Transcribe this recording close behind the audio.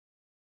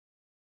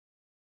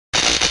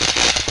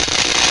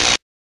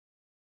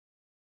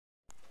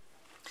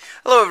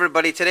Hello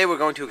everybody, today we're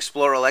going to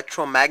explore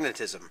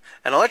electromagnetism.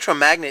 An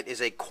electromagnet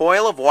is a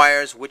coil of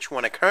wires which,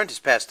 when a current is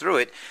passed through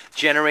it,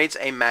 generates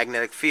a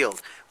magnetic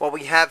field. What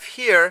we have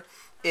here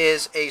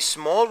is a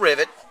small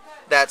rivet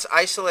that's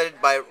isolated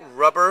by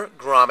rubber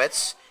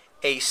grommets,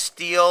 a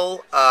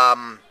steel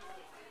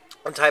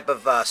type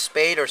of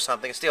spade or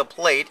something, a steel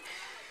plate.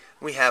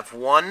 We have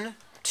 1,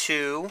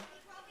 2,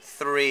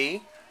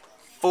 3,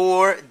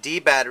 4 D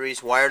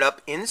batteries wired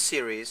up in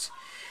series.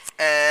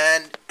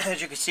 And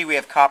as you can see, we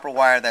have copper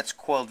wire that's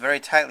coiled very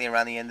tightly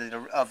around the end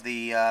of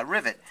the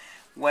rivet.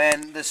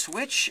 When the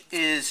switch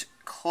is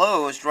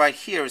closed right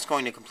here, it's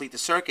going to complete the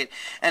circuit,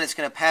 and it's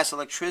going to pass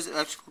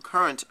electrical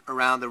current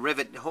around the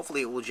rivet.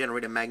 Hopefully it will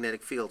generate a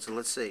magnetic field. So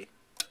let's see.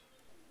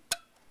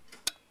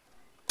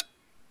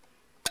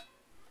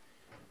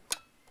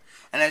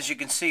 And as you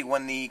can see,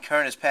 when the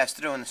current is passed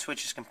through and the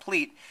switch is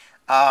complete,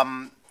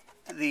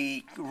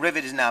 the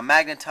rivet is now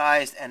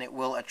magnetized, and it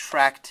will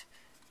attract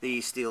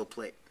the steel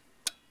plate.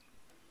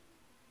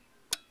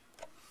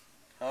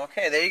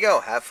 Okay, there you go.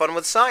 Have fun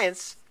with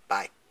science.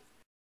 Bye.